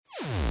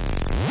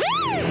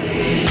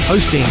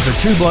Hosting for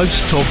Two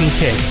Blokes Talking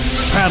Tech.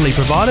 Proudly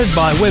provided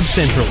by Web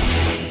Central.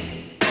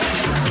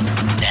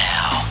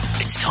 Now,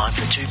 it's time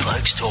for Two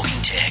Blokes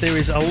Talking Tech. There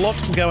is a lot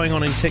going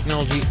on in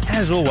technology,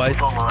 as always.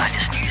 With all the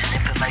latest news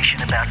and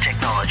information about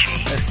technology.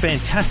 It's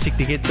fantastic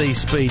to get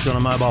these speeds on a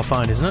mobile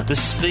phone, isn't it? The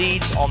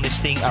speeds on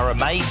this thing are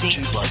amazing.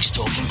 Two Blokes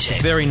Talking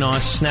Tech. Very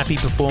nice, snappy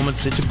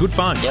performance. It's a good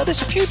phone. Yeah,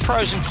 there's a few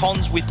pros and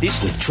cons with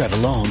this. With Trevor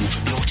Long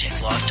from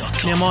YourTechLife.com.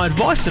 Now, my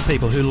advice to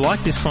people who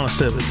like this kind of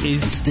service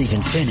is... And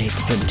Stephen Fennick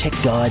from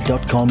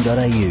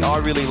TechGuide.com.au. I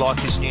really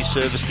like this new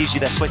service. Gives you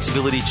that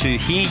flexibility to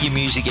hear your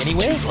music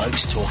anywhere. Two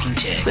Blokes Talking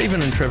Tech.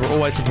 Stephen and Trevor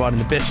always providing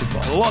the best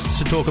advice. Lots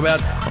to talk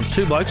about on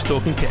Two Blokes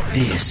Talking Tech.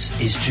 This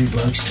is Two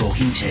Blokes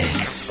Talking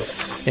Tech.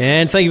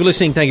 And thank you for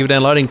listening. Thank you for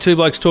downloading Two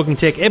Blokes Talking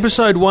Tech,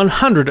 episode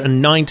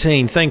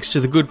 119. Thanks to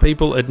the good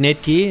people at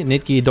Netgear,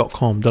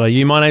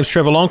 netgear.com.au. My name's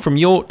Trevor Long from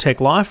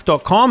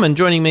YourTechLife.com, and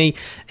joining me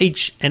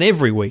each and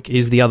every week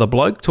is the other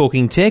bloke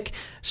talking tech,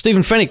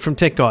 Stephen Fennick from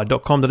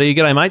TechGuide.com.au.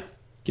 G'day, mate.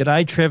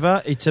 G'day,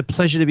 Trevor. It's a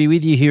pleasure to be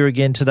with you here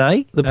again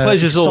today. The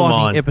pleasure's all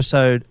mine. Exciting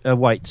episode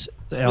awaits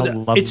our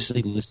lovely It's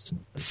listeners.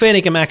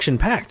 Fennicum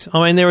action-packed.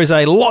 I mean, there is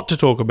a lot to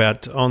talk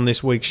about on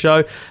this week's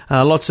show.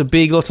 Lots of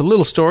big, lots of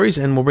little stories,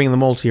 and we'll bring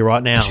them all to you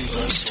right now. Two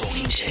Blokes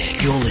Talking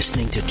Tech. You're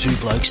listening to Two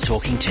Blokes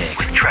Talking Tech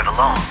with Trevor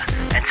Long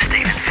and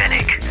Stephen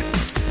Fennick.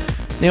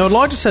 Now, I'd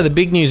like to say the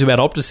big news about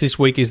Optus this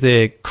week is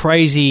their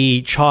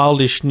crazy,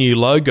 childish new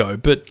logo,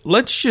 but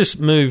let's just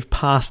move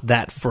past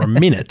that for a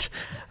minute.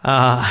 You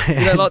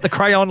don't like the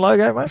crayon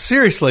logo, mate?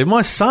 Seriously,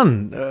 my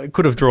son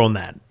could have drawn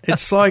that.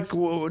 It's like...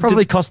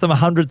 Probably cost them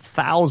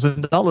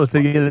 $100,000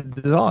 to get it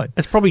designed.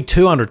 It's probably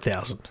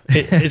 $200,000.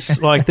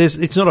 It's like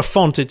it's not a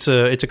font; it's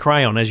a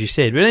crayon, as you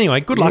said. But anyway,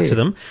 good luck to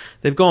them.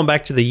 They've gone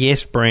back to the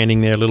Yes branding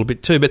there a little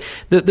bit too. But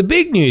the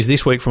big news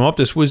this week from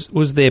Optus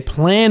was their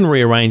plan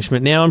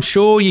rearrangement. Now, I'm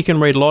sure you can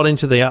read a lot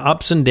into the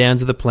ups and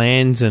downs of the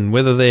plans and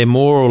whether they're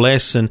more or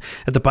less. And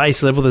at the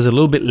base level, there's a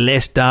little bit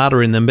less data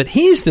in them. But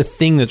here's the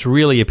thing that's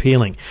really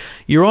appealing: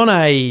 you're on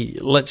a,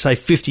 let's say,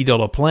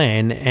 $50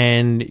 plan,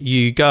 and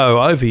you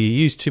go over. You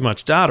use too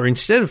much data.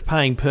 Instead of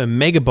paying per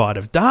megabyte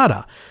of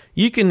data,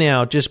 you can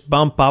now just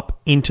bump up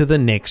into the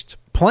next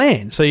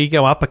plan. So you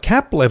go up a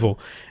cap level,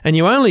 and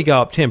you only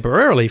go up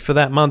temporarily for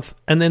that month,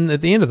 and then at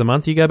the end of the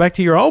month, you go back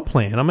to your old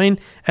plan. I mean,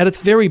 at its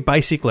very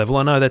basic level,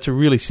 I know that's a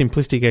really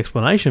simplistic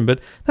explanation, but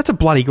that's a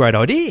bloody great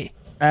idea.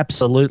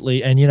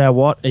 Absolutely. And you know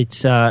what?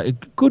 It's good on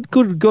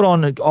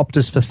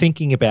Optus for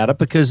thinking about it,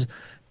 because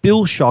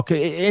bill shock,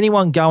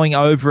 anyone going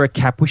over a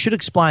cap, we should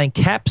explain,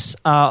 caps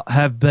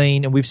have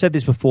been, and we've said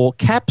this before,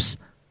 caps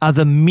are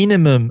the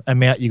minimum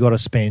amount you got to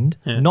spend,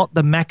 not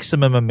the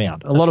maximum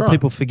amount. A lot of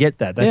people forget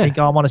that. They think,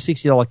 I'm on a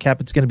 $60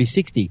 cap, it's going to be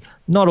 $60.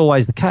 Not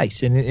always the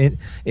case. And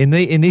in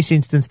this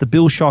instance, the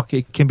bill shock,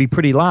 it can be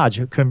pretty large.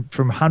 It can,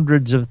 from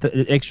hundreds of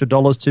extra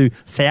dollars to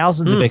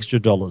thousands of extra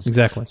dollars.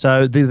 Exactly.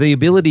 So the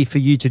ability for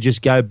you to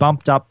just go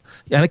bumped up,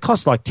 and it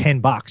costs like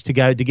 $10 to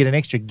get an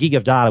extra gig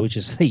of data, which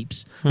is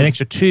heaps, an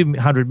extra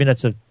 200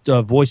 minutes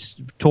of voice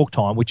talk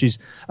time, which is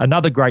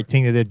another great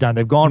thing that they've done.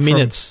 They've gone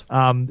minutes.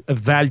 From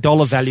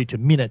dollar value to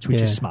minutes,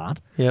 which is smart.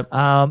 Yep.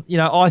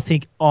 I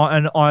think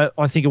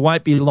it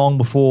won't be long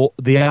before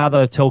the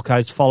other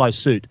telcos follow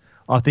suit.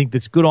 I think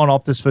that's good on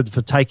Optus for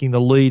taking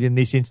the lead in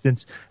this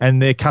instance, and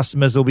their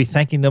customers will be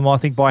thanking them, I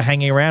think, by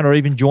hanging around or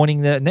even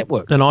joining the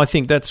network. And I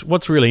think that's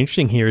what's really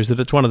interesting here is that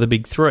it's one of the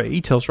big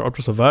three, Telstra,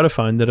 Optus or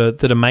Vodafone,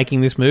 that are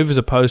making this move, as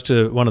opposed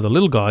to one of the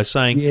little guys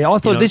saying... Yeah, I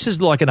thought this is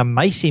like an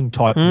Amasim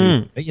type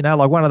move,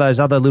 like one of those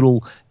other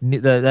nimble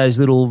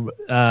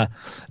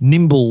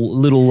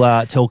little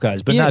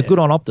telcos. But no, good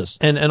on Optus.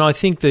 And I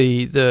think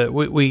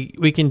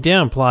we can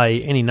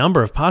downplay any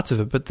number of parts of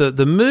it, but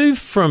the move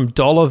from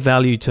dollar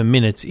value to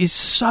minutes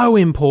is so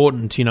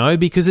important,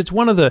 because it's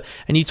one of the,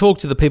 and you talk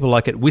to the people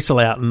like at Whistle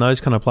Out and those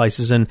kind of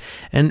places, and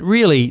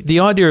really the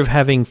idea of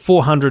having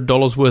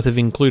 $400 worth of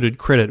included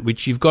credit,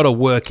 which you've got to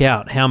work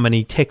out how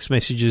many text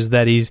messages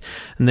that is,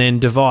 and then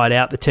divide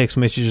out the text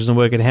messages and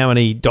work out how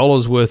many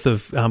dollars worth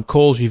of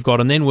calls you've got,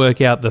 and then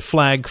work out the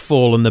flag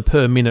fall and the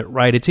per minute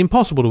rate. It's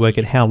impossible to work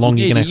out how long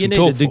you can actually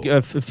talk for. You need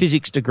a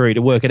physics degree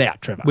to work it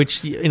out, Trevor.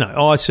 Which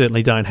I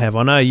certainly don't have.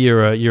 I know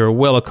you're a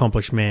well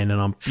accomplished man,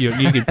 and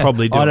you could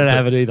probably do. I don't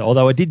have it either.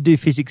 Although I did do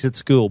physics at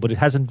school, but it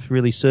hasn't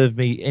really served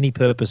me any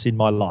purpose in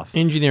my life.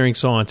 Engineering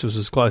science was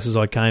as close as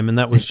I came, and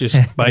that was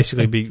just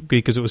basically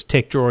because it was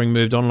tech drawing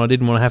moved on, and I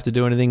didn't want to have to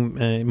do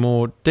anything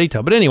more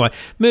detailed. But anyway,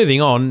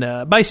 moving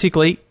on.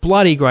 Basically,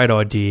 bloody great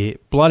idea,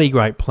 bloody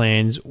great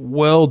plans.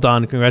 Well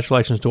done.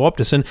 Congratulations to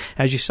Optus. And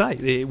as you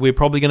say, we're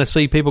probably going to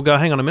see people go,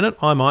 hang on a minute,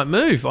 I might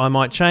move, I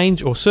might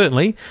change, or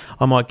certainly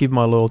I might give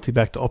my loyalty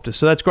back to Optus.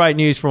 So that's great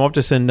news from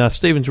Optus, and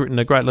Stephen's written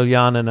a great little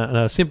yarn and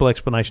a simple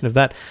explanation of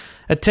that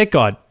at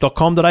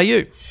techguide.com.au.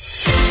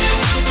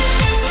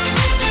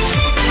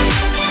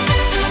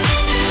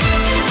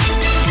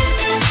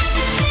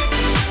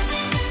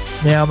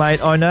 Now,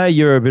 mate, I know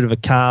you're a bit of a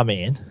car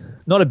man,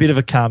 not a bit of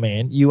a car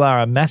man. You are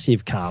a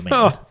massive car man.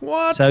 Oh,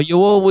 what? So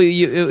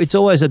it's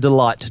always a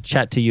delight to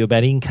chat to you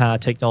about in-car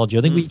technology.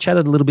 I think we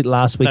chatted a little bit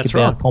last week That's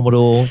about right.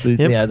 Commodore,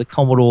 the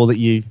Commodore that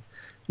you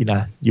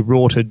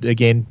rorted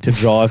again to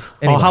drive.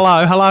 Anyway.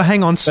 Oh, hello,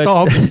 hang on,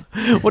 stop.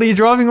 What are you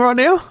driving right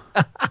now?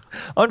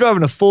 I'm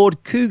driving a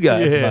Ford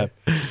Kuga at the moment.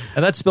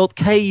 And that's spelled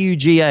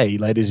Kuga,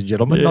 ladies and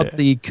gentlemen, not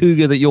the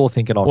Cougar that you're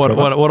thinking of.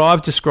 What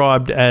I've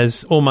described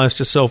as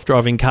almost a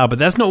self-driving car, but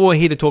that's not what we're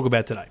here to talk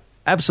about today.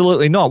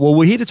 Absolutely not. Well,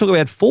 we're here to talk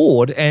about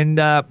Ford, and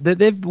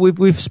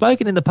we've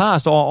spoken in the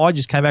past. I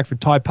just came back from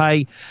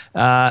Taipei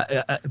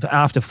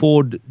after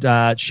Ford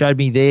showed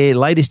me their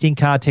latest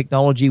in-car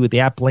technology with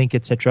the app link,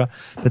 etc.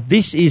 But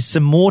this is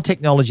some more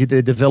technology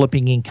they're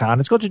developing in-car, and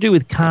it's got to do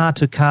with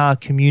car-to-car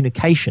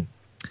communication.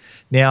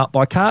 Now,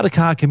 by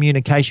car-to-car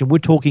communication, we're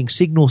talking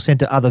signal sent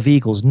to other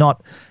vehicles,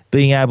 not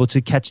being able to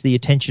catch the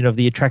attention of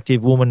the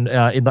attractive woman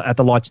at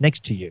the lights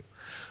next to you.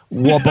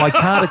 Well, by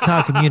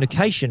car-to-car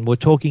communication, we're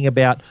talking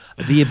about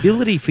the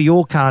ability for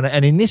your car,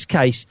 and in this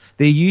case,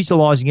 they're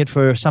utilising it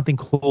for something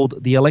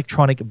called the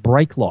electronic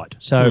brake light.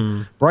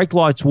 So brake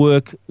lights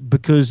work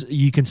because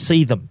you can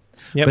see them.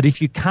 Yep. But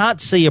if you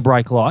can't see a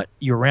brake light,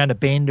 you're around a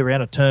bend,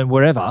 around a turn,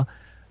 wherever,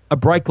 a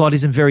brake light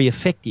isn't very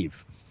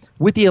effective.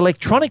 With the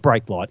electronic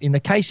brake light, in the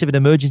case of an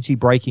emergency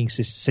braking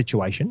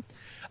situation,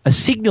 a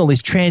signal is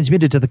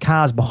transmitted to the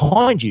cars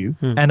behind you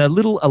and a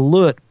little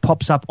alert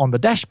pops up on the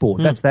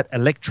dashboard. That's that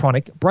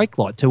electronic brake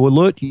light to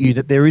alert you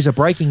that there is a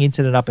braking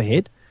incident up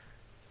ahead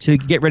to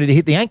get ready to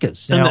hit the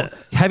anchors. Now,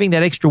 having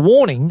that extra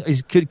warning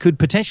could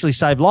potentially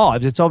save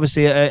lives. It's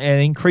obviously an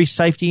increased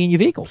safety in your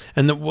vehicle.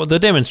 And the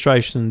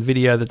demonstration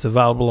video that's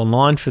available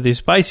online for this,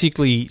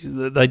 basically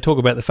they talk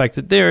about the fact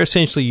that they're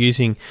essentially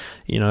using,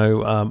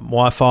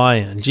 Wi-Fi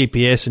and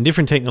GPS and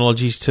different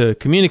technologies to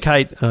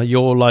communicate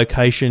your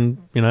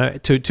location,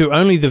 to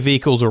only the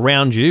vehicles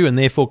around you, and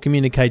therefore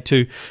communicate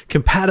to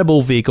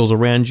compatible vehicles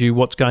around you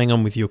what's going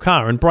on with your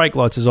car. And brake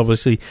lights is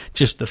obviously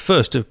just the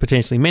first of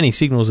potentially many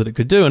signals that it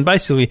could do. And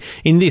basically,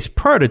 in this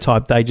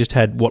prototype, they just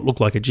had what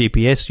looked like a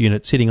GPS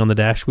unit sitting on the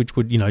dash, which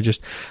would,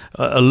 just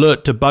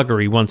alert to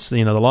buggery once,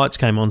 the lights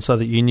came on so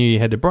that you knew you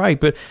had to brake.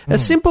 But a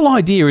simple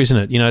idea, isn't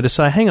it? To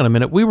say, hang on a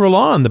minute, we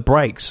rely on the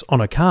brakes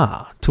on a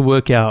car to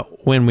work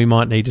out when we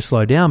might need to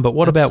slow down. But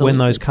what about when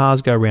those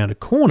cars go around a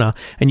corner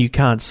and you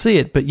can't see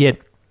it, but yet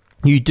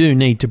you do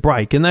need to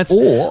brake? And that's,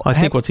 I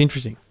think, what's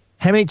interesting.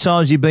 How many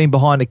times have you been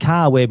behind a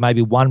car where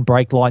maybe one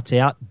brake light's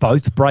out,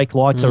 both brake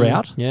lights are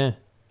out? Yeah.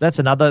 That's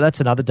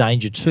another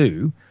danger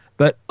too.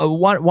 But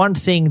one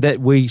thing that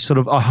we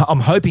I'm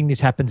hoping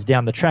this happens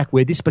down the track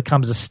where this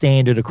becomes a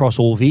standard across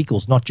all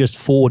vehicles, not just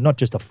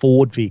a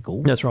Ford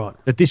vehicle. That's right.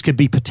 That this could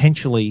be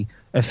potentially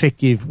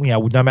effective,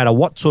 no matter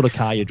what sort of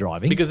car you're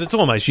driving. Because it's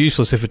almost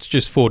useless if it's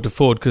just Ford to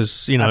Ford.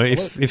 Because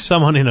if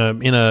someone in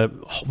a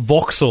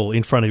Vauxhall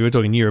in front of you, we're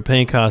talking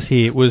European cars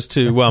here, was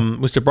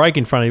to brake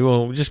in front of you,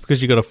 well, just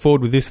because you got a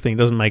Ford with this thing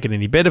doesn't make it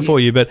any better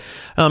for you. But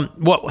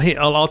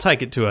I'll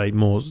take it to a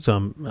more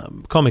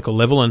comical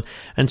level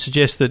and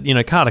suggest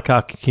that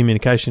car-to-car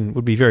communication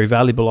would be very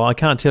valuable. I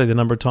can't tell you the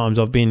number of times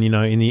I've been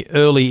in the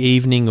early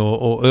evening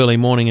or early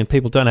morning and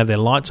people don't have their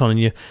lights on and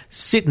you're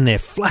sitting there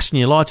flashing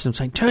your lights and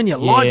saying, turn your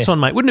lights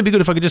on, mate. Wouldn't it be good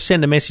if I could just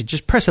send a message?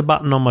 Just press a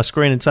button on my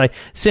screen and say,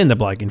 send the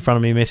bloke in front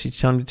of me a message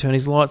telling him to turn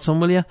his lights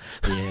on, will you?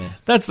 Yeah.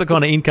 That's the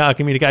kind of in-car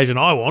communication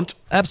I want.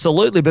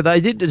 Absolutely, but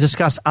they did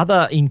discuss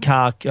other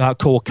in-car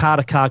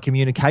car-to-car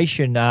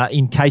communication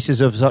in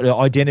cases of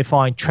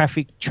identifying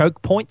traffic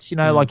choke points,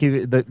 like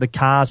if the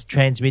cars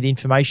transmit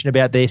information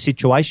about their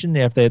situation.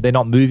 If they're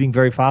not moving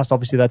very fast,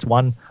 obviously that's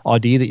one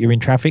idea that you're in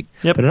traffic.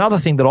 Yep. But another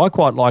thing that I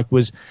quite liked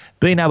was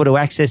being able to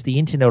access the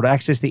internet or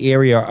access the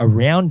area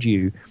around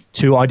you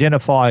to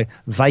identify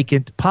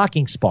vacant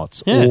parking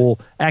spots or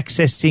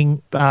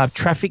accessing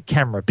traffic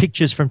camera,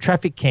 pictures from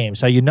traffic cams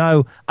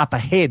so up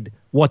ahead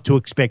what to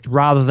expect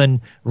rather than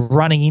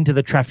running into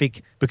the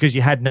traffic because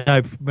you had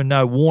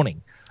no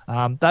warning.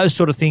 Those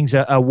sort of things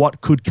are what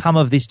could come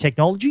of this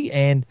technology,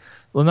 and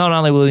not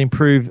only will it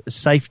improve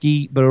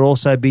safety, but it'll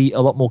also be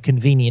a lot more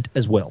convenient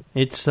as well.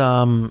 It's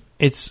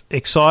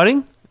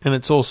exciting. And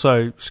it's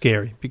also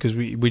scary because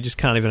we just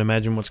can't even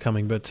imagine what's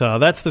coming. But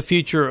that's the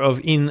future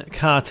of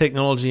in-car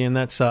technology, and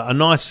that's a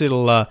nice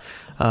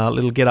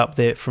little get up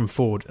there from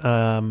Ford.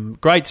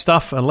 Great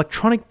stuff, an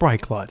electronic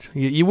brake light.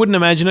 You wouldn't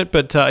imagine it,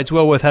 but it's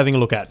well worth having a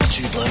look at.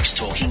 Two Blokes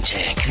Talking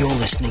Tech. You're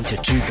listening to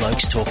Two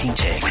Blokes Talking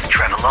Tech with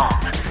Trevor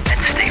Long and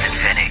Stephen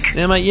Fennick.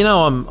 Now, mate,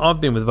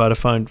 I've been with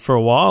Vodafone for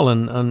a while,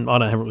 and I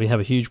don't really have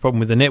a huge problem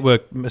with the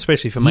network,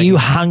 especially for making... You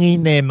hung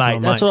in there,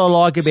 mate. That's what I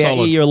like about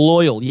you. You're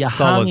loyal. You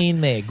hung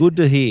in there. Good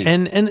to hear.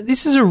 And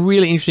this is a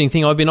really interesting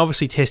thing. I've been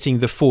obviously testing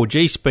the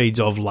 4G speeds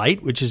of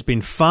late, which has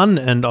been fun,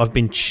 and I've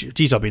been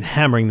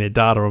hammering their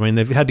data. I mean,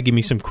 they've had to give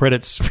me some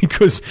credits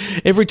because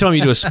every time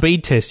you do a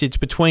speed test, it's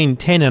between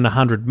 10 and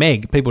 100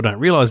 meg. People don't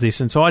realise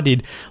this, and so I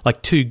did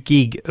like 2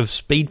 gig of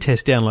speed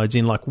test downloads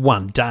in like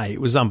one day.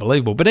 It was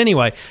unbelievable. But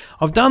anyway,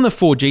 I've done the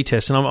 4G 4G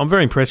test, and I'm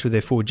very impressed with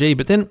their 4G.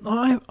 But then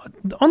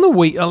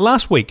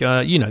last week,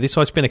 I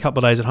spent a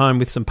couple of days at home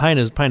with some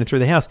painting through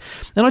the house,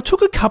 and I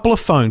took a couple of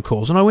phone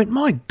calls, and I went,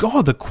 my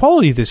God, the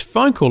quality of this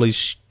phone call is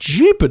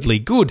stupidly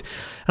good.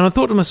 And I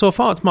thought to myself,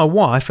 oh, it's my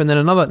wife. And then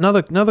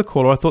another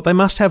caller, I thought they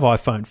must have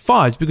iPhone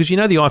 5s, because the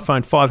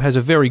iPhone 5 has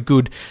a very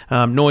good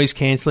noise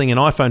cancelling, and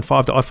iPhone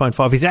 5 to iPhone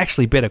 5 is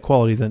actually better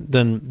quality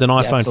than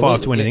iPhone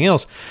 5 to anything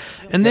else.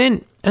 And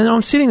then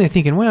I'm sitting there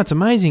thinking, wow, it's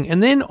amazing.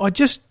 And then I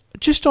just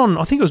on,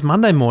 I think it was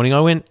Monday morning,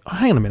 I went, oh,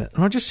 hang on a minute.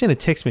 And I just sent a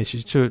text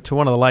message to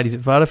one of the ladies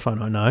at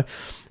Vodafone I know.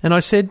 And I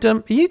said,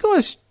 are you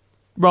guys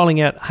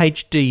rolling out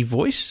HD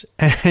voice?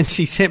 And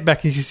she sent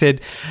back and she said,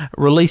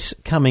 release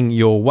coming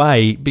your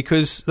way,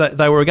 because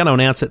they were going to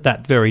announce it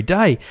that very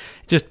day.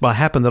 Just by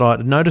happen that I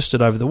noticed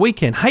it over the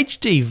weekend.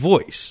 HD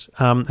voice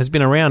has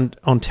been around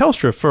on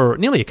Telstra for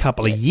nearly a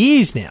couple of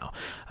years now.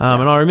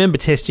 And I remember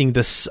testing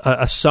a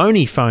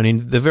Sony phone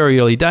in the very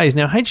early days.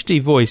 Now, HD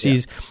voice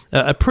is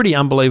a pretty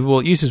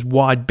unbelievable. It uses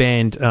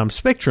wideband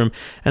spectrum.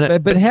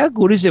 But how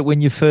good is it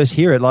when you first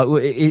hear it? Like,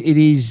 it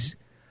is...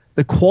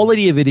 The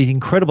quality of it is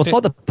incredible. It's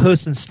like the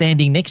person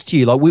standing next to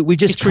you. Like we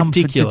just come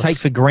to take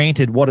for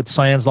granted what it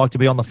sounds like to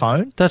be on the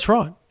phone. That's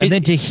right. And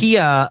then to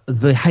hear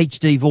the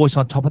HD voice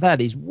on top of that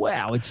is,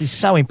 wow, it's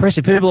just so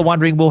impressive. People are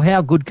wondering, well,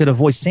 how good could a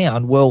voice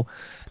sound? Well,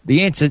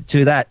 the answer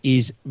to that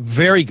is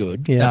very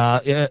good. Yeah.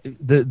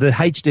 The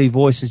HD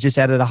voice has just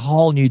added a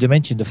whole new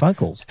dimension to phone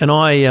calls. And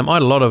I had a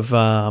lot of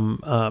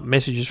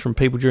messages from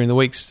people during the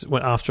weeks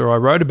after I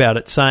wrote about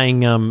it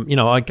saying,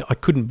 I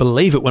couldn't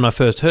believe it when I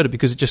first heard it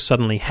because it just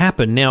suddenly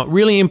happened. Now,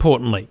 really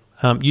importantly,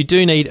 you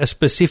do need a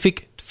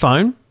specific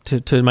phone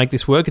to make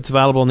this work. It's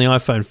available on the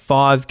iPhone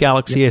 5,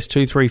 Galaxy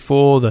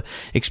S234, the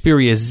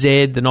Xperia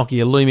Z, the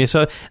Nokia Lumia.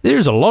 So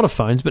there's a lot of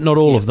phones, but not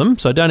all of them.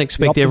 So don't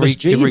expect every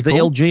G, every is the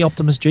LG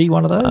Optimus G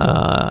one of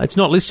those? It's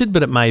not listed,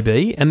 but it may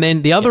be. And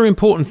then the other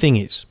important thing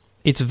is,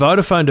 it's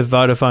Vodafone to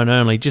Vodafone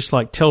only, just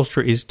like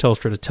Telstra is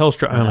Telstra to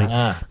Telstra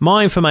only.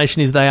 My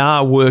information is they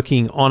are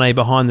working on a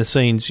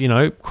behind-the-scenes,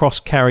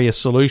 cross-carrier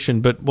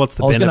solution, but what's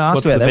the benefit? I was going to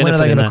ask about that. When are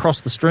they going to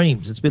cross the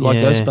streams? It's a bit like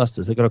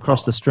Ghostbusters. They've got to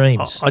cross the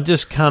streams. I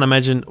just can't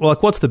imagine. Well,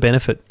 what's the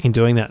benefit in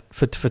doing that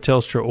for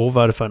Telstra or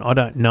Vodafone? I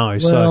don't know.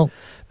 Well,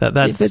 so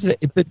that's...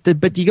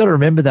 But you got to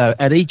remember, though,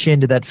 at each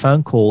end of that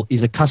phone call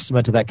is a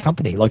customer to that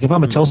company. Like if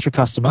I'm a Telstra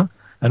customer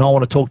and I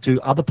want to talk to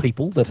other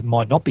people that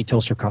might not be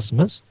Telstra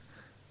customers,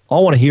 I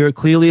want to hear it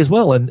clearly as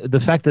well. And the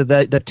fact that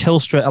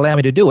Telstra allow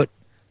me to do it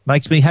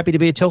makes me happy to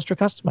be a Telstra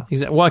customer.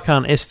 Exactly. Why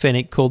can't S.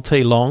 Fennick call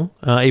T. Long,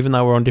 even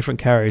though we're on different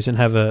carriers, and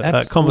have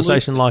a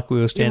conversation like we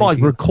were standing here? We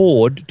might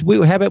record.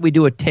 How about we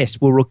do a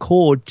test? We'll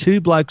record two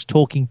blokes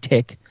talking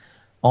tech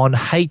on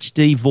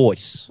HD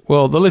voice.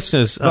 Well, the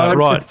listeners,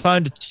 right.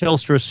 Phone to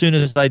Telstra as soon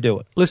as they do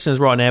it. Listeners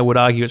right now would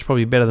argue it's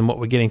probably better than what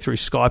we're getting through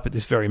Skype at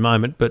this very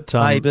moment. But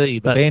maybe.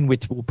 The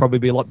bandwidth will probably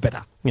be a lot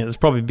better. Yeah, that's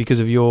probably because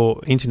of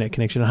your internet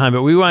connection at home.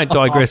 But we won't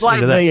digress into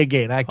that. Blame me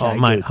again. Okay, oh,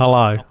 mate,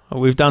 hello.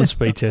 We've done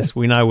speed tests.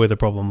 We know where the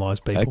problem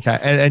lies, people. Okay,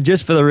 and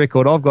just for the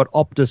record, I've got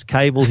Optus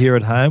cable here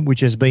at home,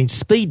 which has been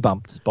speed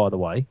bumped, by the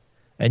way.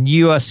 And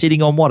you are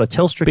sitting on what, a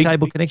Telstra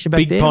cable connection back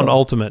there? Big Pond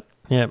Ultimate,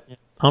 yeah.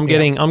 I'm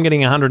getting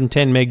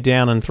 110 meg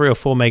down and 3 or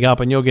 4 meg up,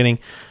 and you're getting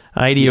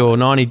 80 or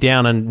 90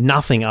 down and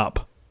nothing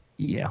up.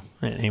 Yeah.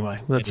 Anyway,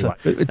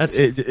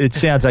 it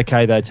sounds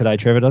okay though today,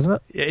 Trevor,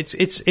 doesn't it?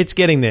 It's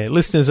getting there.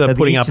 Listeners are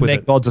putting up with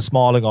it. Gods are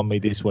smiling on me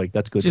this week.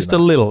 That's good. Just a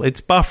little. It's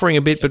buffering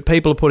a bit, but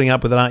people are putting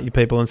up with it, aren't you,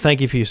 people? And thank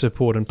you for your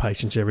support and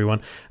patience, everyone.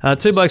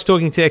 Two Blokes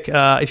Talking Tech.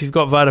 If you've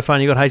got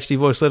Vodafone, you've got HD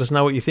voice, let us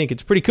know what you think.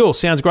 It's pretty cool.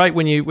 Sounds great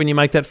when you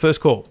make that first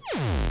call.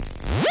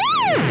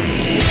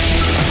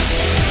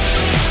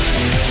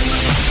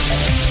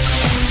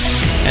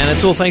 And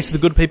it's all thanks to the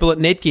good people at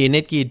Netgear,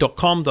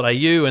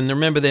 netgear.com.au. And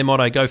remember their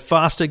motto, go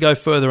faster, go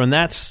further. And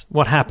that's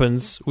what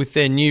happens with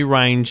their new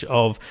range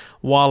of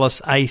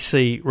wireless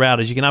AC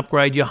routers. You can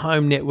upgrade your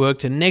home network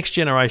to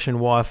next-generation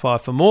Wi-Fi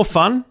for more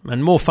fun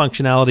and more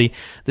functionality.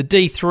 The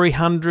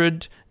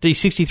D300,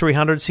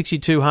 D6300,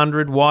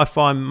 6200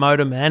 Wi-Fi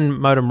modem and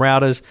modem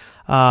routers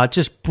are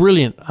just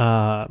brilliant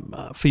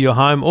for your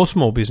home or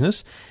small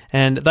business.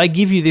 And they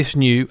give you this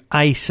new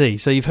AC.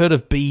 So you've heard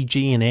of B,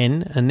 G, and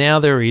N, and now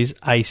there is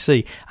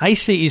AC.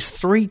 AC is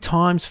 3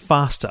 times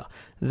faster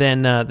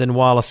than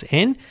wireless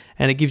N,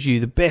 and it gives you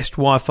the best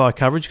Wi-Fi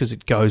coverage because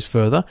it goes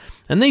further.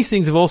 And these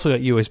things have also got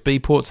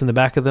USB ports in the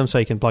back of them, so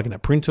you can plug in a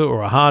printer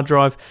or a hard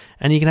drive,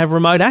 and you can have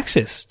remote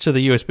access to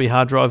the USB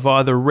hard drive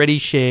via the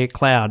ReadyShare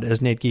cloud,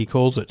 as Netgear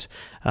calls it.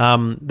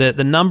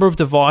 The number of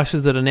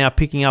devices that are now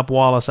picking up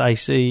wireless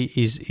AC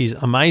is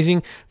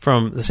amazing,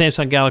 from the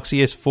Samsung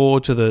Galaxy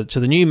S4 to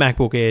the new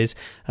MacBook Airs.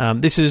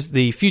 This is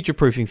the future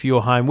proofing for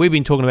your home. We've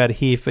been talking about it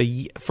here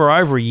for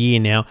over a year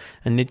now,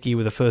 and Netgear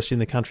were the first in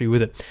the country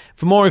with it.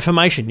 For more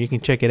information, you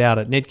can check it out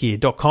at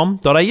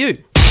netgear.com.au.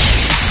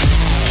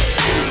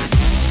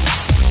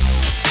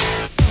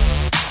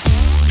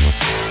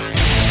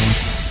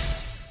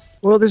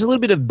 Well, there's a little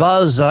bit of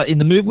buzz in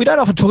the movie. We don't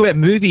often talk about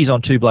movies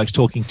on Two Blokes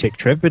Talking Tech,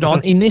 Trev, but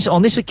on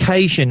this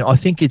occasion, I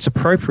think it's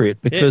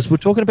appropriate because we're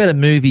talking about a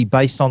movie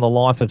based on the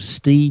life of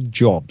Steve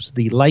Jobs,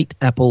 the late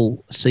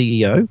Apple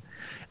CEO.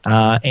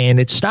 And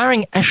it's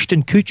starring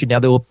Ashton Kutcher. Now,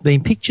 there have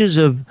been pictures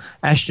of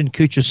Ashton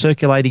Kutcher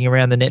circulating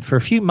around the net for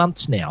a few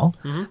months now,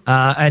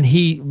 and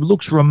he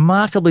looks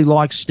remarkably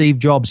like Steve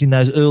Jobs in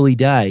those early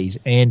days.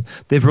 And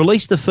they've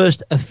released the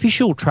first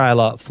official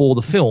trailer for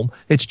the film.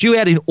 It's due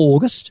out in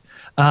August.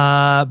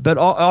 But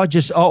I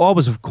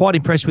was quite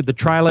impressed with the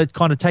trailer. It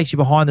kind of takes you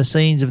behind the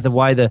scenes of the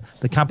way the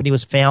company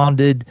was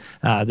founded.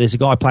 There's a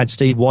guy playing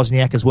Steve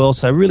Wozniak as well,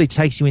 so it really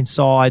takes you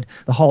inside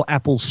the whole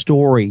Apple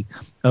story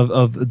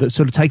of that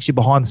sort of takes you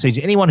behind the scenes.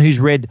 Anyone who's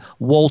read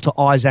Walter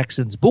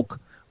Isaacson's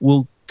book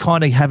will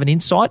kind of have an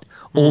insight,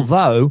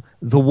 although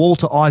the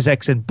Walter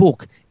Isaacson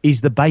book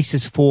is the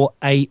basis for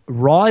a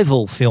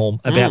rival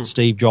film about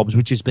Steve Jobs,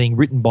 which is being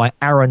written by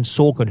Aaron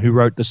Sorkin, who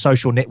wrote The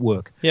Social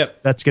Network.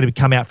 Yep. That's going to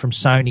come out from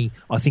Sony,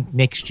 I think,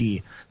 next year.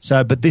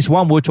 So, but this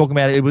one we're talking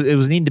about, it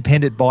was an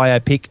independent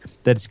biopic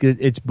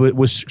that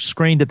was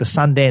screened at the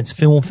Sundance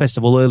Film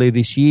Festival earlier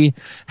this year.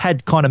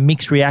 Had kind of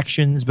mixed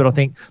reactions, but I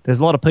think there's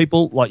a lot of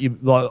people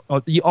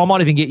I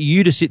might even get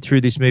you to sit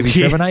through this movie,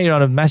 Trevor. I know you're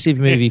not a massive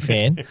movie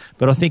fan,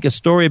 but I think a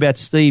story about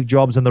Steve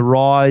Jobs and the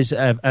rise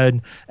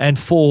and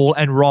fall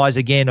and rise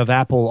again of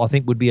Apple, I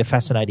think, would be a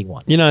fascinating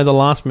one. You know, the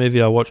last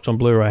movie I watched on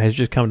Blu-ray has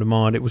just come to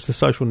mind. It was The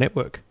Social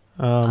Network.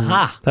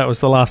 That was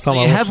the last time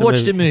I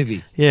watched a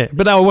movie. Yeah,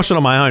 but I watched it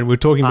on my own. We were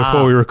talking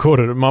before we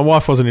recorded it. My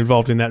wife wasn't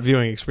involved in that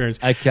viewing experience.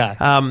 Okay.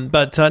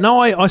 No,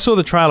 I saw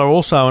the trailer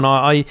also,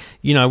 and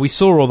we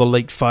saw all the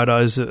leaked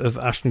photos of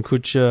Ashton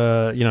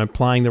Kutcher,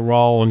 playing the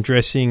role and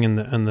dressing, and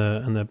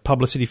the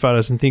publicity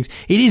photos and things.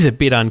 It is a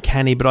bit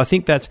uncanny, but I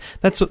think that's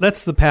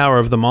the power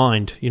of the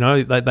mind. You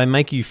know, they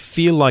make you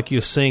feel like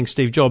you're seeing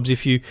Steve Jobs.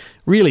 If you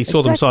really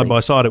saw them side by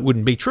side, it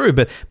wouldn't be true.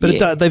 But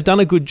they've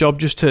done a good job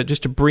just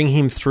to bring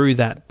him through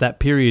that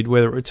period,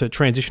 whether it's a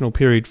transitional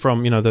period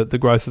from the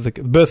growth of the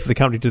birth of the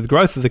company to the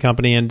growth of the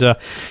company. And I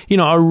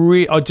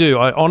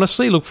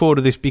honestly look forward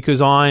to this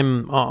because I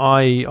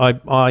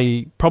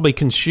probably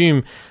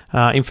consume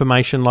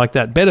information like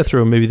that better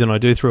through a movie than I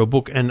do through a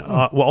book. And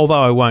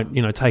although I won't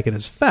take it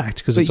as fact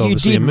because it's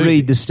obviously a movie. But you did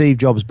read the Steve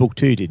Jobs book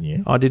too, didn't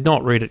you? I did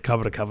not read it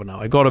cover to cover. No,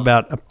 I got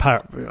about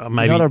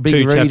maybe you're not a big 2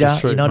 reader,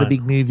 chapters through. You're not a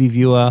big movie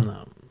viewer.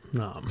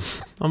 No,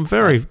 I'm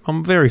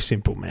very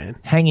simple, man.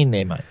 Hang in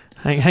there, mate.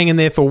 Hang in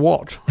there for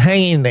what?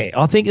 Hang in there.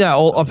 I think,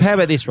 how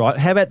about this, right?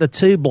 How about the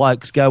two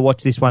blokes go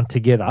watch this one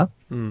together,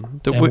 and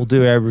we'll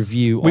do our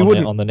review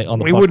on the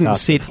podcast. We wouldn't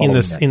sit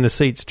in the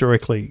seats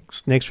directly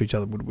next to each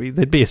other, would we?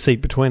 There'd be a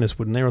seat between us,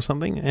 wouldn't there, or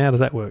something? How does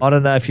that work? I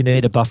don't know if you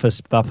need a buffer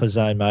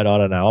zone, mate. I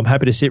don't know. I'm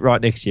happy to sit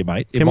right next to you,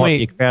 mate. It might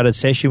be a crowded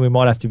session. We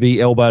might have to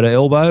be elbow to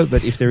elbow,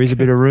 but if there is a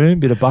bit of room,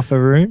 bit of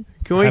buffer room...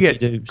 Can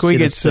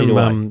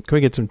we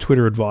get some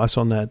Twitter advice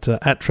on that?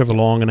 At Trevor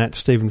Long and at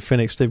Stephen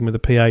Fennick, Stephen with a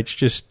PH.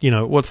 Just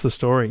what's the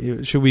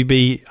story? Should we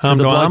be arm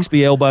to arm? Should the blokes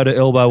be elbow to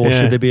elbow, or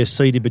should there be a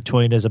seat in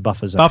between as a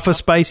buffer zone? Buffer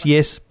space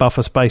yes,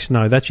 buffer space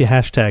no. That's your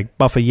hashtag.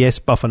 Buffer yes,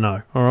 buffer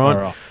no. All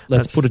right.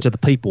 Let's put it to the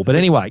people. But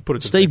anyway,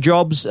 Steve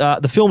Jobs.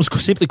 The film's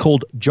simply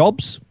called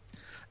Jobs.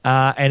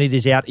 And it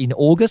is out in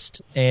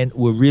August, and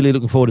we're really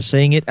looking forward to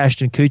seeing it.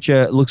 Ashton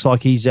Kutcher looks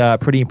like he's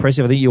pretty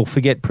impressive. I think you'll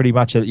forget pretty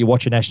much that you're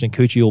watching Ashton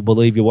Kutcher. You'll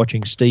believe you're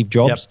watching Steve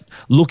Jobs. Yep.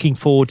 Looking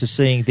forward to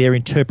seeing their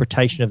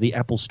interpretation of the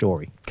Apple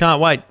story.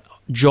 Can't wait.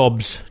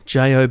 Jobs.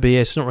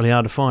 Jobs. Not really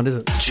hard to find, is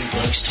it? Two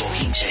Blokes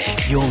Talking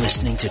Tech. You're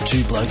listening to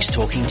Two Blokes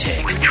Talking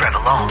Tech with Trevor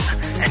Long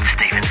and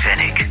Stephen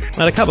Fennick.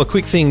 And a couple of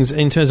quick things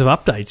in terms of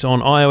updates on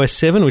iOS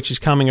 7, which is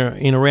coming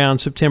in around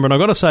September. And I've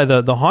got to say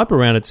the hype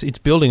around it's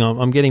building.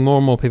 I'm getting more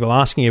and more people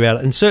asking about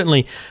it. And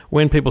certainly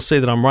when people see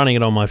that I'm running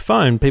it on my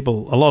phone, a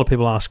lot of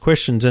people ask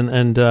questions.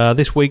 And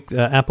this week,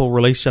 Apple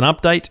released an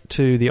update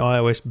to the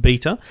iOS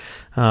beta.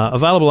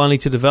 Available only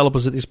to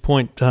developers at this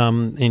point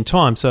in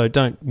time, so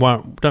don't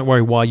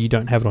worry why you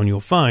don't have it on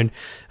your phone.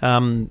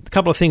 A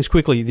couple of things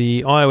quickly.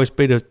 The iOS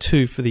Beta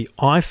 2 for the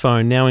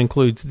iPhone now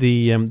includes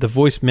the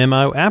voice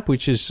memo app,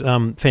 which is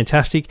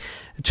fantastic.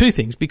 Two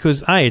things,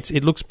 because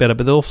it looks better,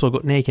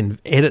 but now you can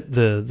edit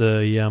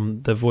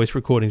the voice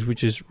recordings,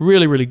 which is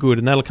really, really good,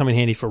 and that'll come in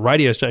handy for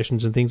radio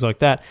stations and things like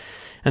that.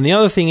 And the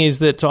other thing is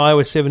that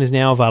iOS 7 is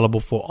now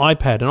available for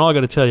iPad. And I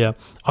got to tell you,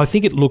 I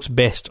think it looks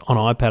best on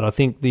iPad. I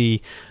think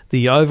the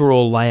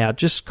overall layout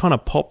just kind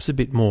of pops a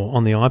bit more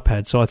on the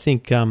iPad. So I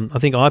think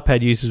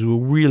iPad users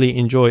will really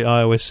enjoy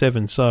iOS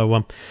 7.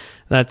 So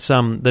that's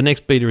the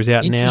next beta is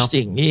out now.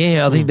 Interesting.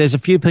 Yeah, I think there's a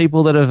few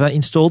people that have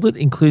installed it,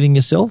 including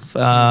yourself,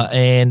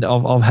 and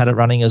I've had it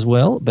running as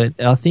well. But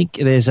I think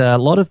there's a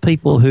lot of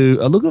people who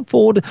are looking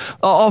forward.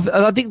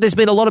 I think there's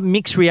been a lot of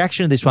mixed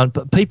reaction to this one.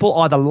 But people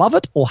either love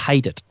it or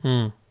hate it.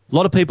 A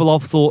lot of people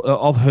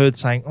I've heard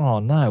saying, "Oh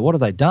no, what have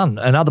they done?"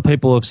 And other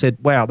people have said,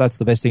 "Wow, that's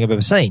the best thing I've ever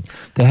seen."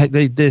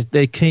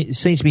 There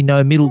seems to be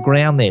no middle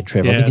ground there,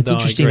 Trevor. I think it's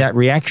interesting that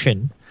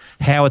reaction.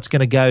 how it's going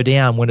to go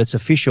down when it's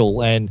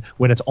official and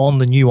when it's on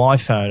the new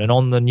iPhone and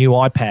on the new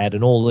iPad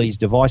and all these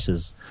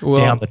devices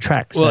down the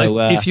track. Well,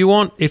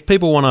 So, if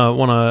people want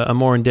a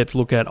more in-depth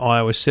look at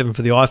iOS 7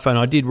 for the iPhone,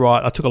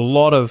 I took a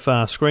lot of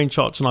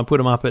screenshots and I put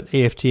them up at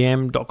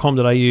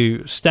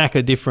EFTM.com.au, stack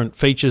of different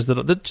features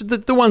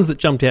the ones that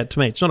jumped out to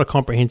me. It's not a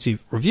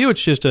comprehensive review,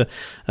 it's just a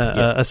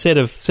set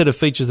of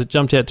features that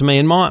jumped out to me.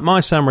 And my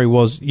summary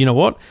was, you know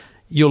what?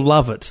 You'll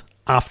love it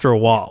after a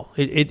while.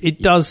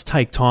 It does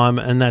take time,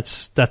 and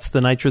that's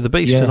the nature of the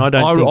beast. Yeah. And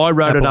I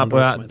wrote it up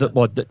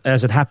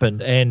as it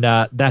happened, and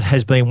that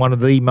has been one of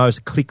the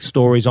most clicked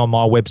stories on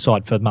my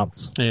website for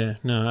months. Yeah,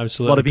 no,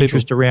 absolutely. A lot of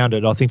interest around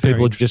it. I think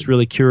people are just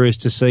really curious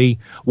to see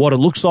what it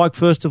looks like,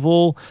 first of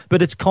all.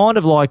 But it's kind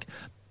of like,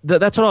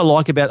 that's what I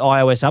like about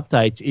iOS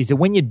updates, is that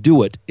when you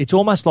do it, it's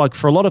almost like,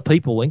 for a lot of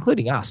people,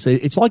 including us,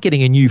 it's like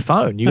getting a new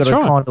phone. You've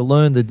got to kind of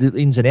learn the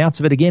ins and outs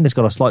of it again. It's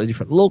got a slightly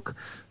different look.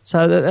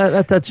 So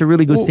that's a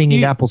really good thing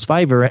in Apple's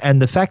favour.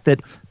 And the fact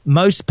that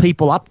most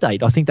people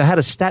update, I think they had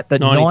a stat that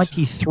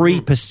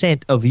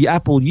 93% of the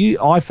Apple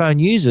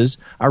iPhone users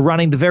are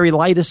running the very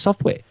latest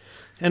software.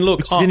 And look,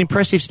 which is an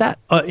impressive stat.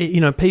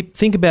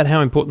 Think about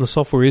how important the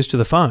software is to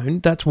the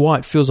phone. That's why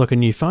it feels like a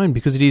new phone,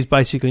 because it is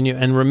basically new.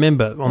 And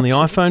remember, on the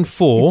iPhone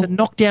 4... It's a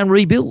knockdown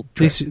rebuild.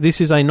 This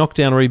is a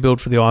knockdown rebuild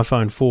for the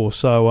iPhone 4.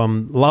 So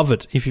love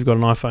it if you've got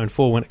an iPhone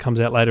 4 when it comes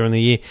out later in the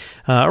year.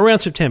 Around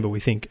September, we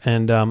think.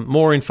 And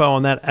more info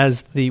on that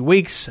as the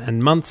weeks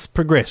and months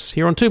progress.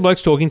 Here on Two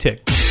Blokes Talking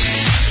Tech.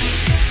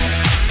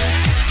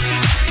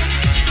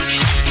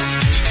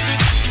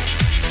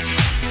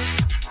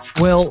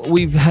 Well,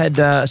 we've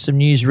had some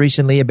news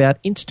recently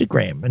about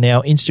Instagram.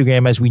 Now,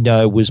 Instagram, as we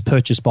know, was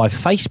purchased by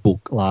Facebook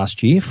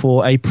last year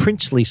for a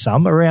princely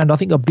sum, around, I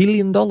think, $1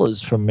 billion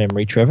from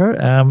memory, Trevor.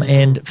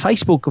 And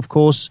Facebook, of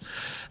course,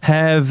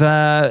 have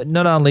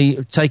not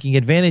only taken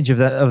advantage of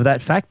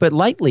that fact, but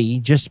lately,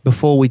 just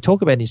before we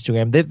talk about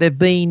Instagram, they've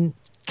been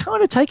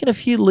kind of taken a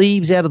few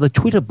leaves out of the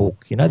Twitter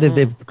book. You know,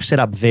 they've set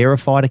up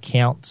verified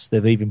accounts.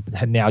 They've even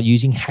now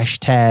using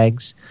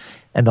hashtags.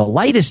 And the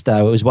latest,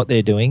 though, is what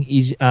they're doing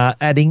is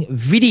adding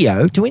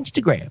video to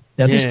Instagram.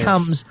 Now, this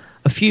comes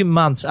a few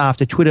months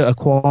after Twitter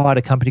acquired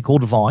a company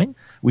called Vine,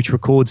 which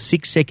records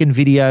 6-second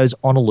videos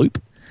on a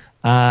loop.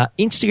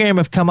 Instagram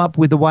have come up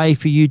with a way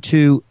for you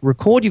to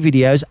record your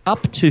videos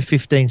up to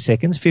 15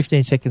 seconds,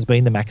 15 seconds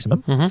being the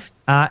maximum.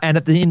 And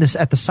at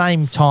the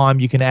same time,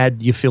 you can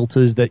add your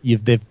filters that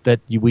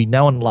we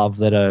know and love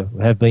that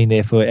have been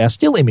there for our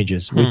still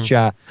images, which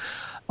I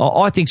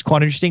think is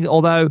quite interesting,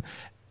 although...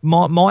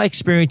 My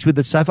experience with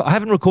it so far, I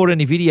haven't recorded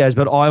any videos,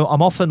 but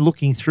I'm often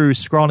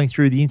scrolling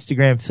through the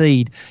Instagram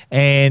feed,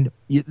 and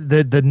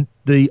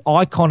the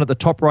icon at the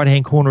top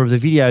right-hand corner of the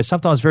video is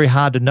sometimes very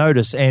hard to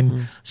notice,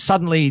 and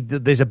suddenly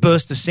there's a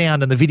burst of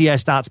sound and the video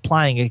starts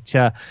playing.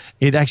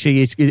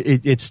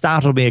 It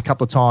startled me a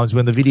couple of times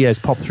when the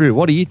videos pop through.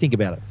 What do you think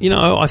about it? You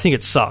know, I think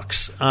it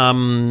sucks.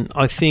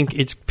 I think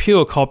it's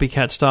pure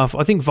copycat stuff.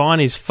 I think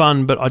Vine is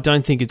fun, but I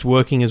don't think it's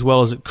working as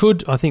well as it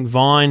could. I think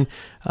Vine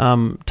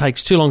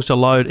takes too long to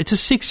load. It's a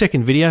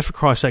 6-second video, for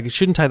Christ's sake. It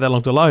shouldn't take that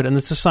long to load. And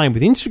it's the same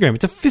with Instagram.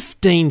 It's a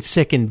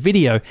 15-second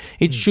video.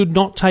 It should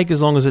not take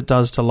as long as it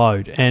does to load.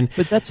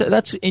 But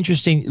that's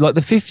interesting. Like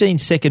the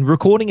 15-second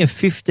recording a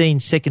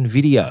 15-second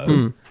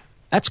video,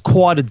 that's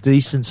quite a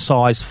decent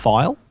size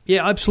file.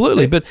 Yeah,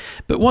 absolutely. But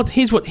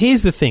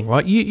here's the thing,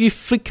 right? You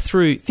flick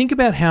through. Think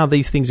about how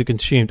these things are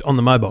consumed on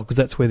the mobile, because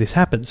that's where this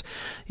happens.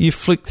 You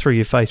flick through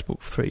your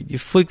Facebook feed, you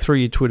flick through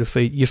your Twitter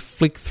feed, you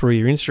flick through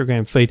your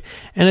Instagram feed,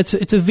 and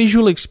it's a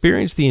visual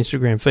experience, the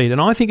Instagram feed. And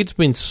I think it's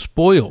been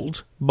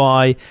spoiled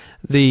by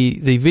the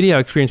video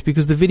experience,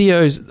 because the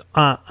videos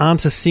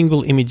aren't a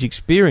single image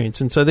experience,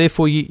 and so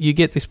therefore you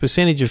get this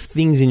percentage of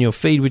things in your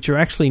feed which are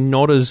actually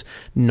not as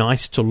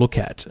nice to look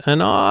at.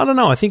 And I don't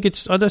know. I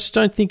just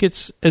don't think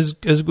it's as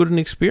good an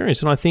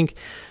experience. And I think,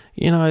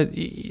 you know,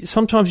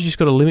 sometimes you just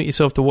got to limit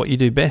yourself to what you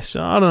do best.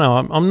 I don't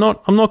know.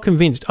 I'm not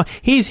convinced.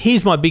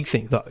 Here's my big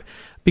thing though.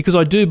 Because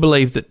I do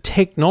believe that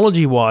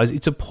technology-wise,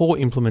 it's a poor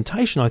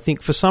implementation. I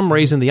think for some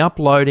reason the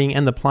uploading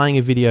and the playing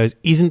of videos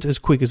isn't as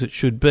quick as it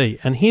should be.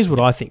 And here's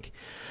what I think.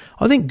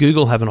 I think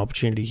Google have an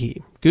opportunity here.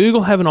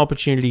 Google have an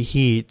opportunity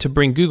here to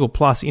bring Google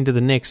Plus into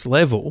the next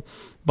level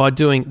by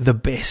doing the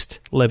best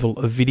level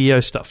of video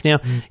stuff. Now,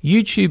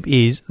 YouTube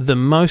is the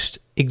most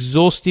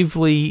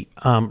exhaustively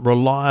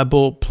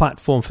reliable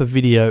platform for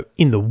video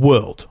in the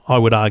world, I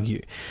would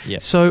argue.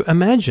 Yep. So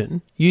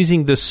imagine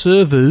using the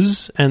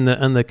servers and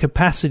the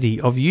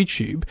capacity of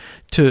YouTube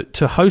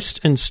to host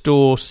and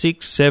store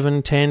 6,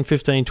 7, 10,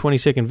 15,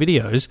 20-second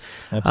videos.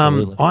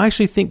 Absolutely. I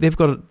actually think they've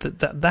got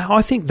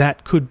I think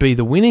that could be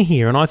the winner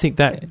here, and I think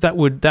that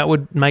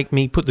would make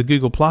me put the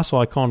Google Plus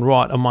icon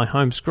right on my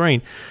home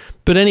screen.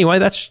 But anyway,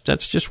 that's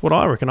just what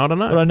I reckon. I don't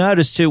know. But I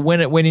noticed too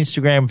when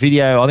Instagram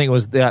video, I think it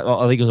was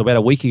about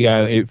a week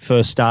ago.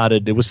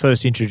 It was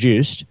first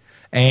introduced,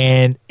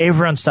 and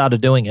everyone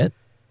started doing it.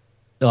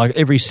 Like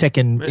every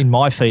second in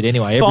my feed,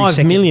 anyway.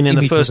 5 million in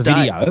the first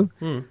video.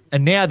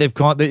 And now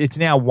it's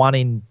now 1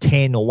 in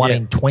 10 or 1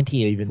 in 20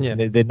 even.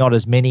 Yeah. They're not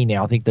as many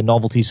now. I think the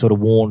novelty's sort of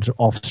worn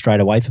off straight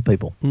away for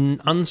people.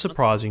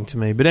 Unsurprising to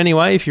me. But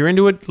anyway, if you're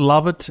into it,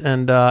 love it.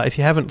 And if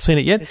you haven't seen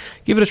it yet,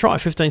 give it a try.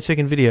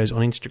 15-second videos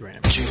on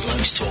Instagram. Two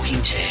Blokes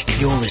Talking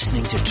Tech. You're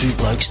listening to Two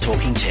Blokes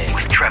Talking Tech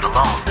with Trevor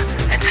Long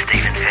and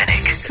Stephen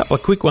Fennick. A couple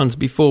of quick ones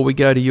before we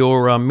go to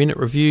your minute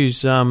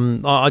reviews.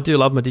 I do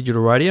love my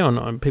digital radio,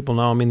 and people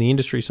know I'm in the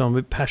industry, so I'm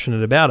a bit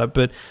passionate about it.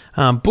 But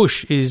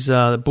Bush is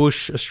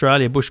Bush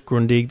Australia, Bush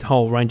Grundig,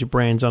 whole range of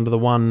brands under the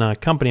one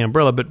company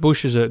umbrella. But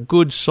Bush is a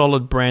good,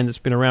 solid brand that's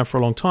been around for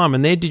a long time,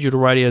 and their digital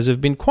radios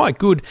have been quite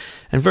good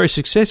and very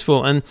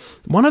successful. And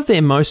one of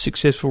their most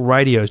successful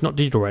radios, not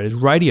digital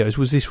radios,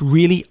 was this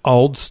really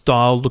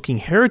old-style looking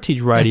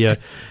heritage radio.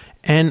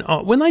 And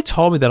when they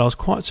told me that, I was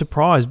quite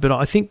surprised. But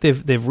I think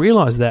they've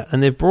realised that,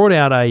 and they've brought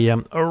out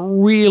a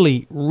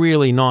really,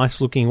 really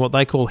nice looking, what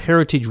they call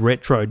heritage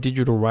retro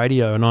digital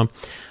radio. And I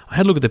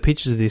had a look at the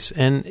pictures of this,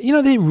 and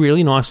they're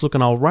really nice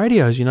looking old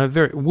radios.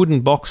 Very wooden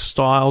box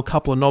style,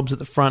 couple of knobs at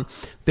the front,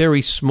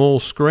 very small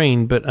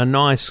screen, but a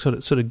nice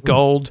sort of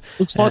gold.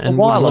 Looks like the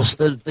wireless,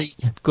 the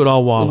good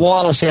old wireless. The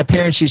wireless our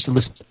parents used to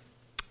listen to.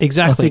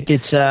 Exactly. I think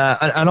it's,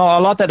 and I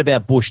like that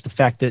about Bush, the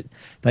fact that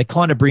they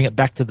kind of bring it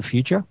back to the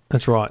future.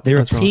 That's right. They're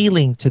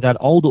appealing to that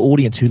older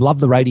audience who love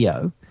the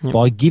radio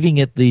by giving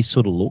it these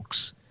sort of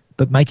looks,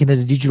 but making it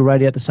a digital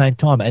radio at the same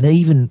time. And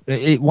even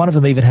one of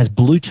them even has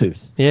Bluetooth.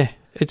 Yeah.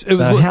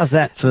 How's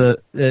that for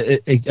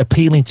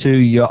appealing to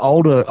your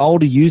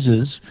older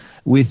users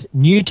with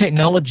new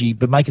technology,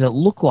 but making it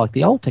look like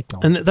the old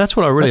technology? And that's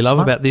what I really love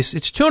about this.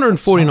 It's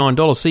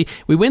 $249. See,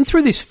 we went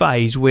through this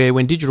phase where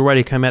when digital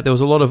radio came out, there was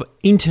a lot of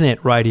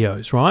internet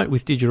radios, right,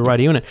 with digital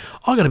radio in it.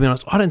 I got to be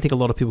honest, I don't think a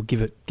lot of people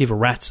give a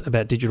rat's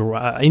about digital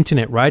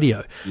internet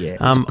radio. Yeah,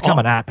 it's become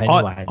an app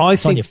anyway.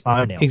 It's on your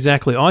phone now.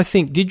 Exactly. I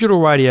think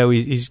digital radio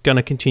is going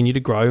to continue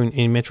to grow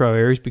in metro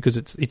areas because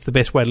it's the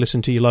best way to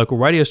listen to your local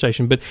radio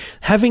station. But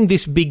having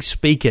this big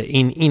speaker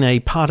in a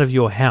part of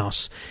your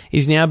house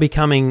is now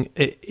becoming,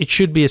 it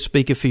should be a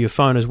speaker for your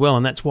phone as well,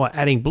 and that's why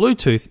adding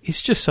Bluetooth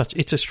is just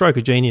it's a stroke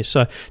of genius.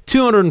 So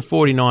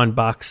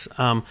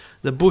 $249,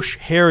 the Bush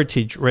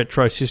Heritage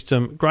Retro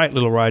System, great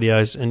little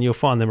radios, and you'll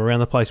find them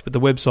around the place. But the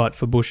website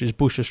for Bush is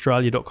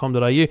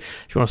bushaustralia.com.au. If you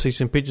want to see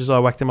some pictures, I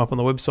whacked them up on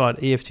the website,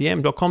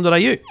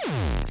 eftm.com.au.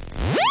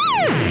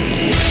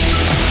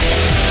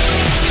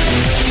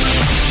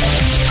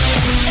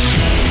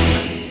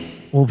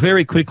 Well,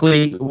 very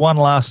quickly, one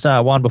last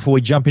one before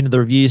we jump into the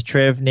reviews,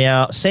 Trev.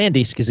 Now,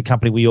 SanDisk is a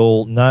company we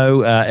all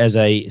know as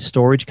a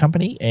storage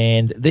company,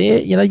 and their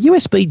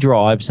USB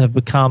drives have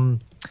become.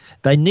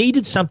 They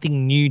needed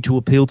something new to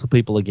appeal to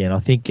people again. I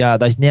think they're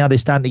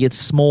starting to get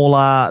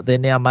smaller. They're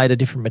now made of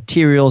different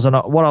materials. And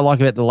what I like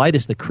about the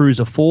latest, the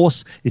Cruiser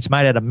Force, it's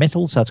made out of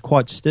metal, so it's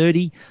quite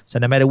sturdy. So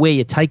no matter where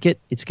you take it,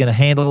 it's going to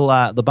handle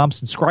the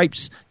bumps and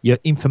scrapes. Your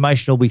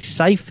information will be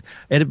safe.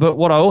 But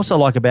what I also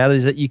like about it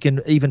is that you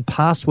can even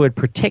password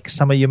protect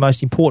some of your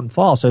most important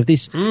files. So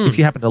if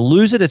you happen to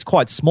lose it, it's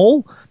quite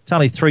small. It's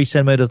only 3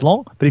 centimeters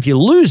long. But if you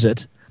lose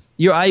it,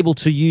 you're able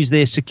to use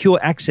their secure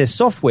access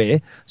software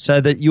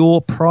so that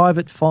your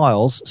private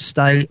files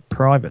stay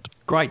private.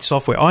 Great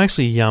software. I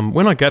actually,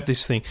 when I got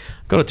this thing,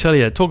 I've got to tell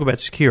you, talk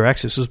about secure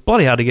access. It was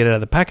bloody hard to get out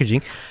of the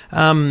packaging.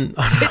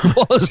 It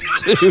was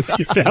too. You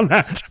found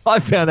that? I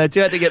found that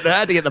too. I had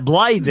to get the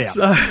blades out.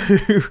 So,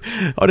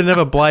 I didn't have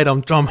a blade.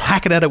 I'm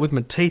hacking at it with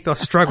my teeth. I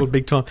struggled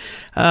big time.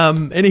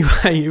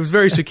 Anyway, it was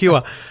very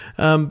secure.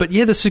 But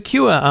yeah, the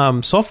secure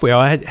software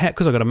I had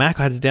because I got a Mac,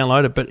 I had to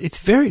download it. But it's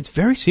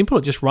very simple.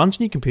 It just runs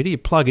on your computer. You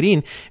plug it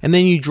in, and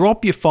then you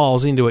drop your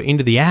files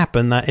into the app,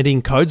 and it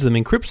encodes them,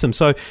 encrypts them.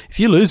 So if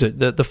you lose it,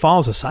 the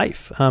files are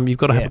safe. You've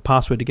got to have a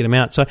password to get them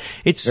out. So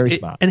it's very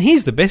smart. And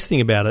here's the best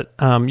thing about it.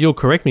 You'll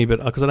correct me,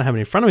 but because I don't have it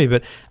in front of me,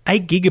 but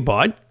 8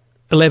 gigabyte,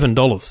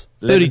 $11.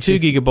 32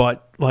 gigabyte,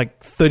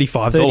 like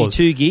 $35.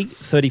 32 gig,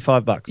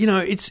 $35.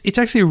 It's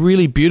actually a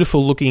really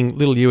beautiful looking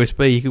little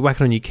USB. You could whack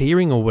it on your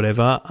keyring or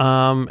whatever.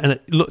 And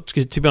it looks,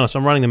 to be honest,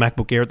 I'm running the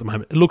MacBook Air at the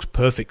moment. It looks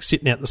perfect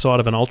sitting out the side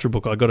of an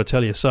Ultrabook, I got to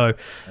tell you. So,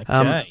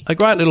 a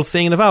great little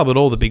thing, and available at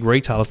all the big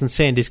retailers. And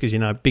SanDisk is,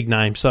 big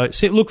name. So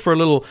look for a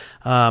little.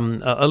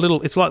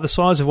 It's like the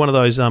size of one of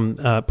those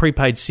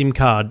prepaid SIM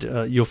card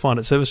you'll find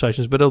at service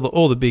stations, but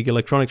all the big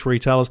electronics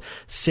retailers.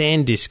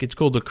 SanDisk. It's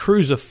called the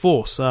Cruiser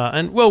Force,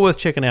 and well worth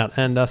checking out.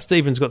 And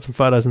Stephen's got some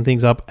photos and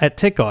things up at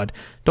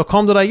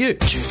techguide.com.au. Two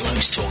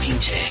Blokes Talking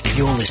Tech.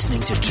 You're listening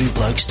to Two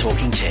Blokes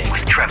Talking Tech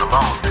with Trevor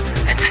Long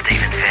and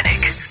Stephen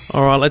Fennick.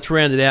 All right, let's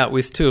round it out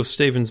with two of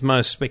Stephen's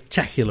most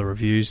spectacular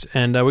reviews.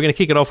 And we're going to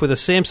kick it off with a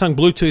Samsung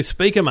Bluetooth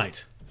speaker,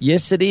 mate.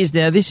 Yes, it is.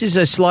 Now, this is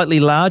a slightly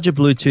larger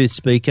Bluetooth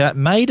speaker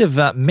made of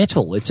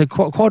metal. It's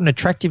quite an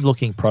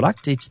attractive-looking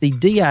product. It's the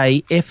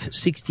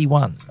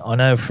DA-F61. I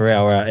know for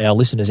our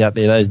listeners out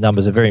there, those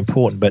numbers are very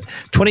important, but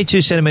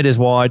 22 centimetres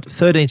wide,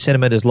 13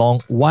 centimetres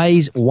long,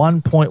 weighs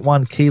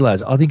 1.1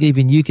 kilos. I think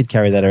even you could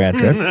carry that around,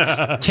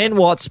 Trev. 10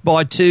 watts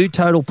by 2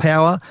 total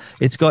power.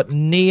 It's got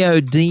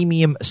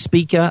neodymium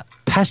speaker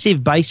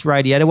passive bass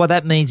radiator. What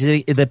that means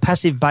is the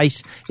passive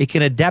bass, it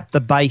can adapt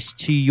the bass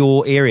to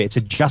your area. It's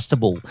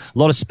adjustable. A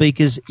lot of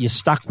speakers, you're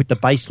stuck with the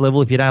bass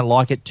level. If you don't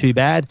like it, too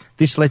bad.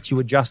 This lets you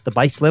adjust the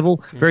bass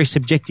level. Very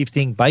subjective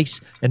thing, bass,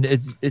 and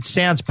it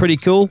sounds pretty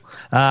cool.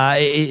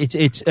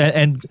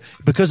 And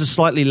because it's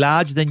slightly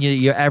larger than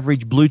your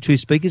average Bluetooth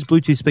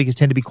speakers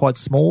tend to be quite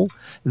small.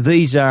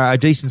 These are a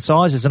decent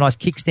size. There's a nice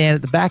kickstand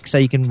at the back, so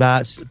you can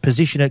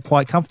position it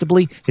quite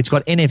comfortably. It's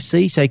got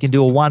NFC, so you can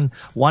do a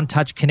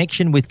one-touch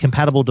connection with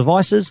compatible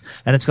devices,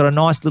 and it's got a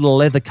nice little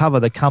leather cover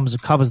that covers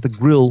the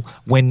grill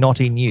when not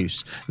in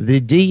use.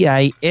 The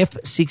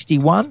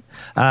DA-F61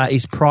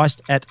 is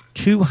priced at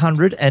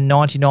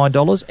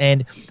 $299,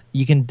 and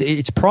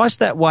it's priced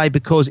that way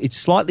because it's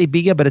slightly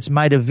bigger, but it's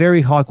made of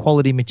very high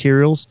quality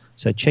materials.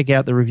 So check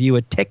out the review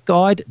at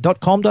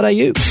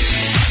techguide.com.au.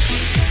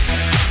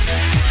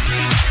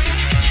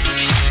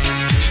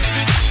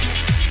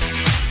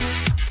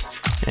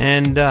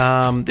 And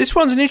this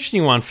one's an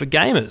interesting one for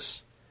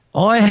gamers.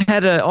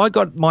 I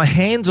got my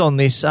hands on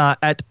this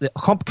at the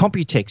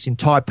Computex in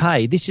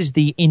Taipei. This is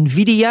the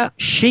NVIDIA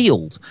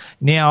Shield.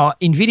 Now,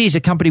 NVIDIA is a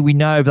company we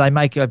know. They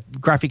make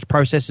graphics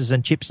processors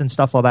and chips and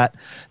stuff like that.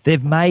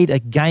 They've made a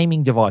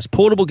gaming device,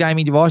 portable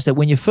gaming device that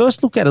when you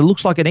first look at it,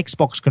 looks like an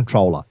Xbox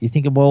controller. You're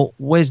thinking, well,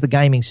 where's the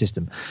gaming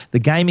system? The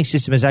gaming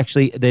system is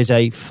actually, there's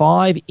a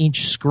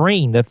 5-inch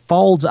screen that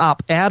folds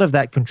up out of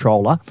that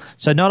controller.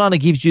 So not only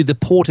gives you the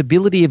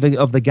portability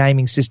of the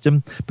gaming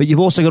system, but you've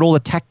also got all the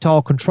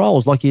tactile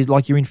controls like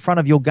you're in front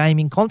of your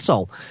gaming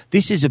console.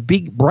 This is a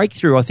big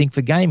breakthrough, I think,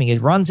 for gaming. It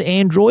runs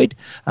Android.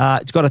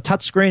 It's got a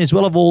touch screen as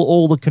well of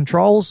all the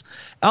controls.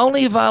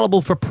 Only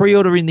available for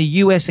pre-order in the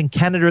US and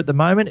Canada at the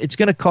moment. It's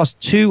going to cost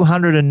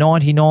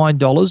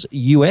 $299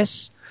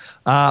 US.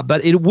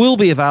 But it will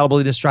be available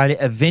in Australia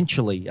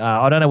eventually.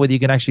 I don't know whether you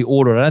can actually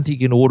order it. I don't think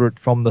you can order it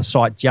from the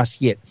site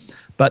just yet.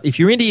 But if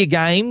you're into your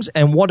games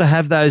and want to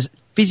have those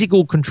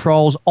physical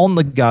controls on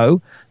the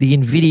go, the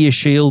NVIDIA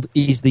Shield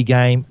is the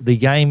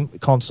game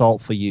console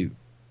for you.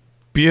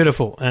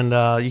 Beautiful. And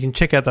you can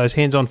check out those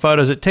hands-on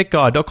photos at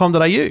techguide.com.au.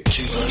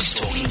 Two Blokes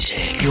Talking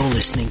Tech. You're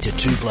listening to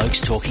Two Blokes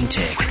Talking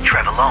Tech with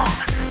Trevor Long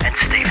and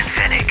Stephen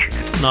Fennick.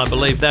 And I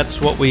believe that's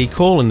what we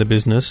call in the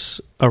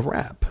business a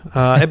wrap.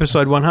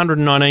 Episode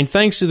 119.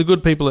 Thanks to the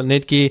good people at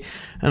Netgear,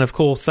 and of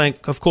course,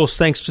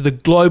 thanks to the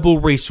global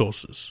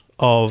resources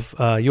of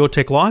Your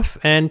Tech Life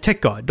and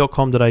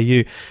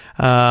techguide.com.au.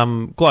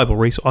 Global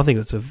resource. I think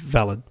that's a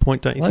valid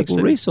point, don't you think, Steve?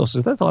 Global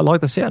resources. I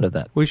like the sound of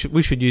that. We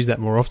should use that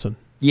more often.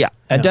 Yeah.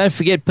 And don't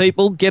forget,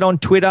 people, get on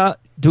Twitter.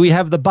 Do we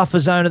have the buffer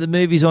zone at the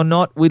movies or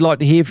not? We'd like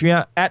to hear from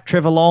you. At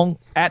Trevor Long,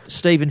 at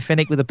Stephen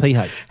Fennick with a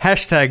PH.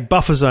 Hashtag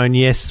buffer zone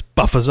yes,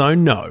 buffer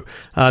zone no.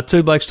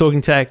 Two Blokes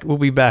Talking Tech. We'll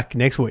be back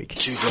next week.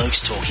 Two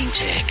Blokes Talking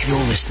Tech. You're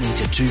listening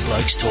to Two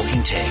Blokes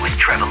Talking Tech with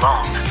Trevor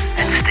Long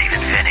and Stephen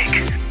Fennick.